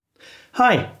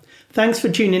Hi, thanks for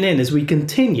tuning in as we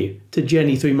continue to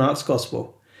journey through Mark's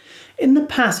Gospel. In the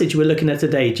passage we're looking at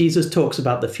today, Jesus talks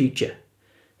about the future.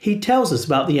 He tells us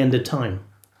about the end of time.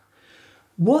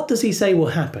 What does he say will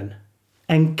happen?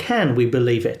 And can we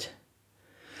believe it?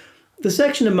 The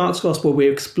section of Mark's Gospel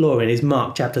we're exploring is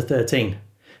Mark chapter 13.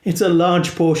 It's a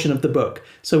large portion of the book,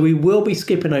 so we will be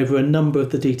skipping over a number of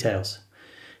the details.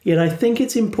 Yet I think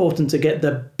it's important to get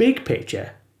the big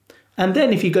picture. And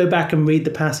then if you go back and read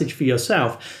the passage for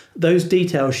yourself, those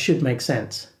details should make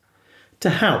sense. To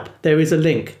help, there is a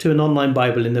link to an online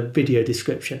Bible in the video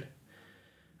description.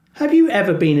 Have you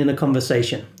ever been in a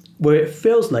conversation where it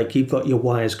feels like you've got your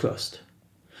wires crossed?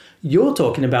 You're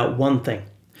talking about one thing,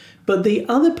 but the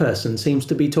other person seems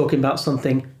to be talking about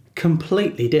something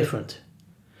completely different.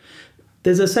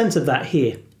 There's a sense of that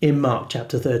here in Mark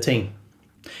chapter 13.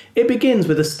 It begins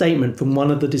with a statement from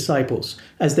one of the disciples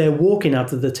as they're walking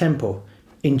out of the temple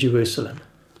in Jerusalem.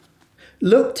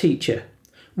 "Look, teacher,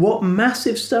 what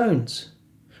massive stones!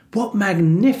 What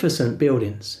magnificent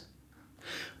buildings!"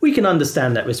 We can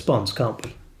understand that response, can't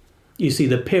we? You see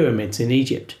the pyramids in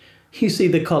Egypt. You see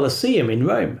the Colosseum in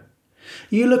Rome.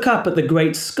 You look up at the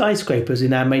great skyscrapers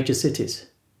in our major cities.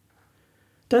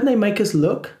 Don't they make us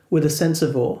look with a sense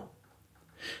of awe?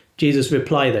 Jesus'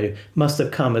 reply, though, must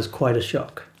have come as quite a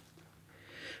shock.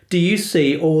 "Do you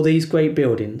see all these great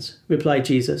buildings?" replied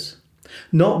Jesus.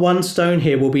 "Not one stone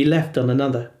here will be left on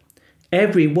another.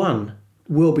 Every one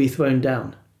will be thrown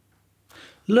down."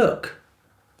 "Look,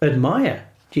 admire,"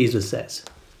 Jesus says.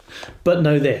 "But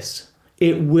know this,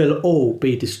 it will all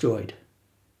be destroyed."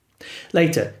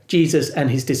 Later, Jesus and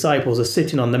his disciples are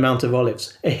sitting on the Mount of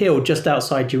Olives, a hill just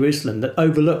outside Jerusalem that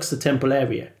overlooks the temple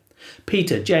area.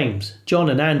 Peter, James, John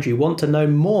and Andrew want to know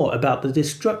more about the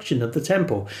destruction of the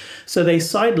temple, so they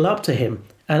sidle up to him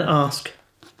and ask,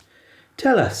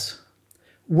 "Tell us,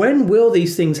 when will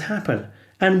these things happen,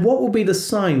 and what will be the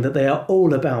sign that they are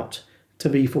all about to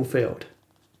be fulfilled?"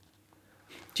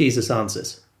 Jesus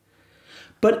answers.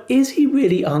 But is he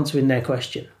really answering their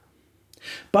question?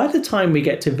 By the time we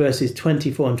get to verses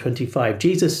 24 and 25,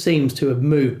 Jesus seems to have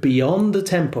moved beyond the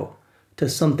temple to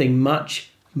something much,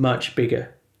 much bigger.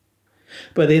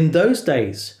 "But in those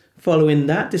days, following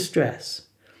that distress,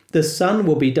 the sun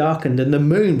will be darkened and the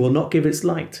moon will not give its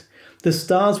light. The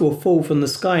stars will fall from the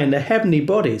sky and the heavenly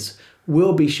bodies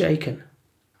will be shaken."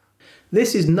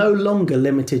 This is no longer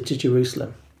limited to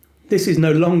Jerusalem. This is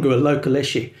no longer a local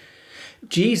issue.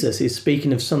 Jesus is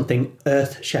speaking of something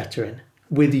earth-shattering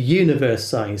with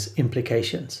universe-size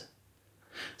implications.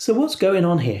 So what's going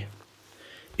on here?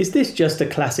 Is this just a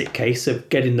classic case of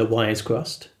getting the wires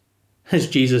crossed? Has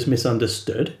Jesus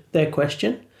misunderstood their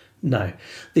question? No,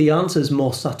 the answer's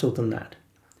more subtle than that.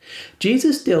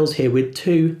 Jesus deals here with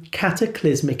two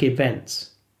cataclysmic events,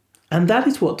 and that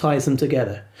is what ties them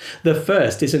together. The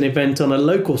first is an event on a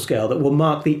local scale that will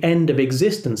mark the end of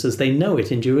existence as they know it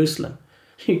in Jerusalem.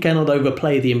 You cannot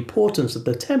overplay the importance of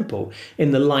the temple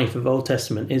in the life of Old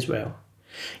Testament Israel.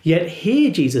 Yet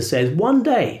here Jesus says one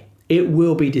day it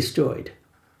will be destroyed.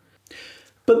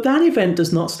 But that event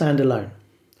does not stand alone.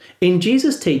 In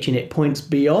Jesus' teaching, it points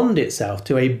beyond itself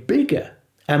to a bigger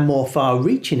and more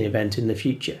far-reaching event in the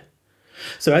future.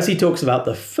 So as he talks about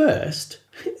the first,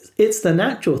 it's the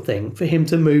natural thing for him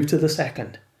to move to the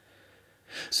second.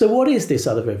 So what is this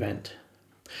other event?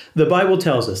 The Bible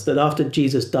tells us that after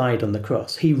Jesus died on the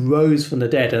cross, he rose from the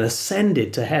dead and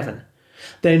ascended to heaven.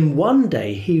 Then one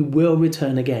day he will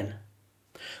return again.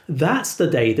 That's the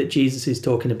day that Jesus is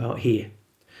talking about here.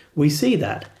 We see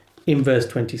that in verse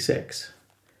 26.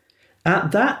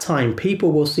 "At that time,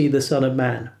 people will see the Son of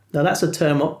Man." Now that's a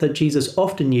term that Jesus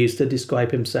often used to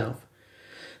describe himself.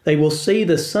 "They will see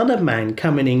the Son of Man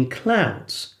coming in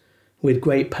clouds with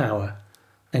great power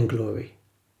and glory."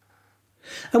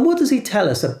 And what does he tell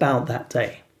us about that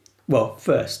day? Well,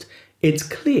 first, it's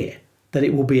clear that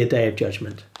it will be a day of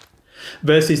judgment.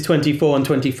 Verses 24 and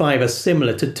 25 are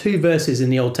similar to two verses in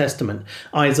the Old Testament,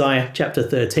 Isaiah chapter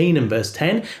 13 and verse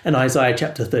 10 and Isaiah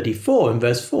chapter 34 and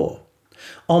verse 4.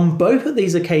 On both of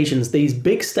these occasions, these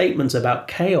big statements about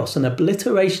chaos and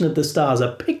obliteration of the stars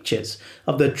are pictures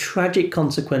of the tragic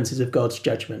consequences of God's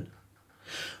judgment.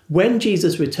 When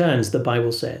Jesus returns, the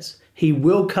Bible says, he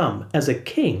will come as a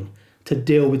king to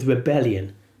deal with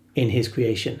rebellion in his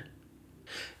creation.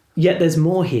 Yet there's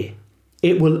more here.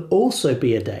 It will also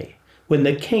be a day when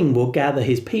the king will gather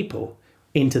his people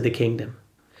into the kingdom.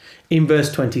 In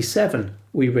verse 27,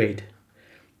 we read,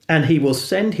 "And he will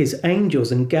send his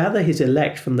angels and gather his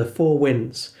elect from the four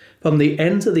winds, from the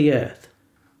ends of the earth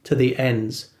to the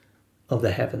ends of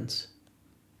the heavens."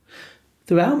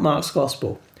 Throughout Mark's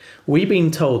Gospel, we've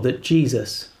been told that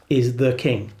Jesus is the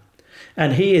King,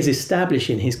 and he is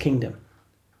establishing his kingdom.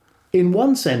 In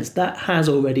one sense, that has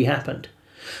already happened.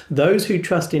 Those who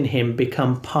trust in him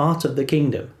become part of the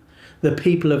kingdom, the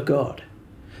people of God.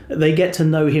 They get to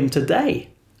know him today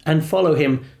and follow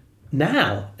him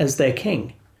now as their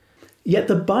king. Yet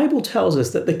the Bible tells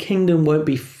us that the kingdom won't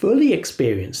be fully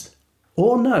experienced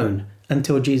or known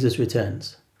until Jesus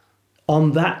returns.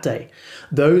 On that day,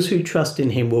 those who trust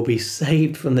in him will be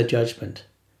saved from the judgment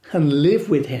and live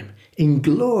with him in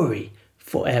glory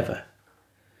forever.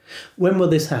 When will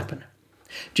this happen?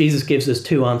 Jesus gives us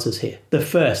two answers here. The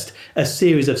first, a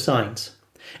series of signs,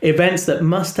 events that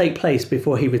must take place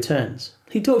before he returns.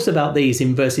 He talks about these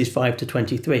in verses 5 to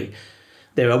 23.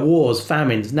 There are wars,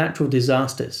 famines, natural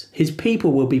disasters. His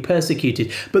people will be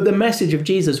persecuted, but the message of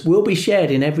Jesus will be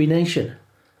shared in every nation.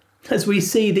 As we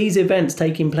see these events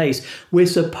taking place, we're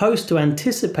supposed to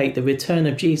anticipate the return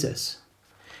of Jesus.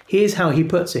 Here's how he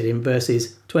puts it in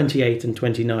verses 28 and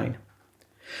 29.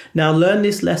 Now learn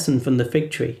this lesson from the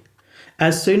fig tree.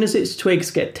 As soon as its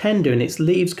twigs get tender and its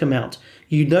leaves come out,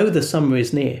 you know the summer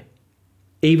is near.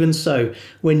 Even so,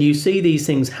 when you see these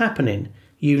things happening,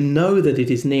 you know that it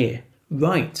is near,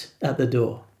 right at the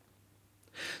door.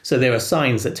 So there are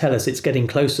signs that tell us it's getting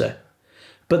closer.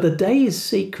 But the day is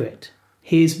secret.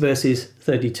 Here's verses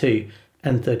 32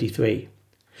 and 33.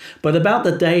 But about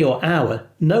the day or hour,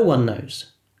 no one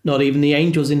knows, not even the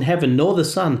angels in heaven, nor the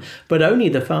Son, but only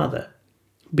the Father.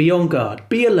 Be on guard,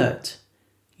 be alert.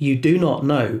 You do not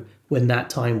know when that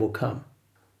time will come.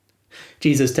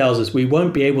 Jesus tells us we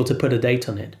won't be able to put a date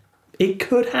on it. It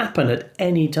could happen at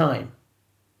any time.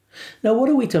 Now, what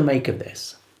are we to make of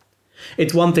this?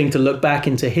 It's one thing to look back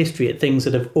into history at things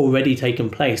that have already taken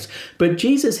place, but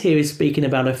Jesus here is speaking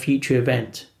about a future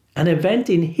event, an event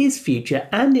in his future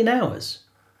and in ours.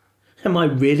 Am I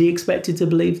really expected to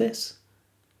believe this?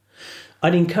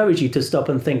 I'd encourage you to stop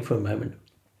and think for a moment.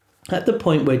 At the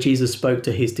point where Jesus spoke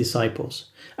to his disciples,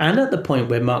 and at the point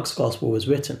where Mark's Gospel was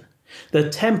written, the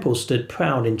temple stood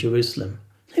proud in Jerusalem.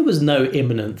 There was no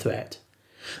imminent threat.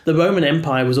 The Roman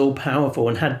Empire was all-powerful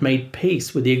and had made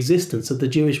peace with the existence of the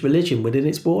Jewish religion within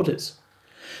its borders.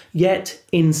 Yet,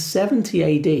 in 70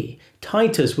 AD,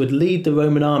 Titus would lead the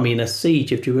Roman army in a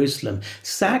siege of Jerusalem,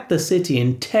 sack the city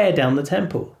and tear down the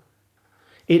temple.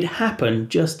 It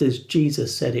happened just as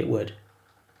Jesus said it would.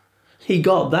 He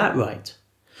got that right.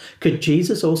 Could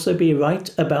Jesus also be right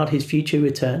about his future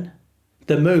return?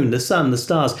 The moon, the sun, the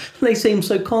stars, they seem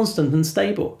so constant and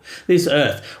stable. This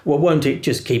earth, well, won't it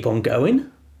just keep on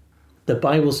going? The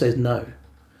Bible says no.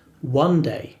 One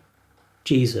day,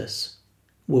 Jesus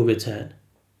will return.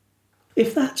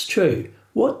 If that's true,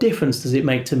 what difference does it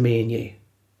make to me and you?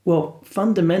 Well,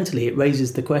 fundamentally, it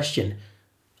raises the question,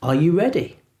 are you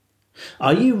ready?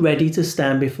 Are you ready to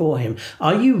stand before him?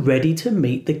 Are you ready to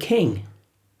meet the King?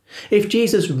 If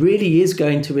Jesus really is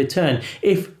going to return,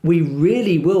 if we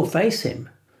really will face him,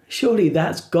 surely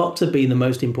that's got to be the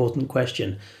most important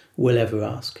question we'll ever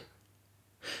ask.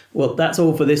 Well, that's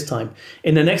all for this time.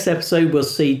 In the next episode, we'll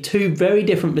see two very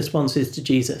different responses to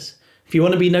Jesus. If you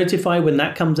want to be notified when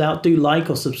that comes out, do like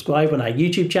or subscribe on our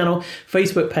YouTube channel,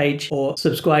 Facebook page, or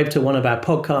subscribe to one of our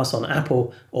podcasts on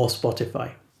Apple or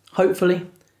Spotify. Hopefully,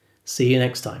 see you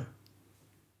next time.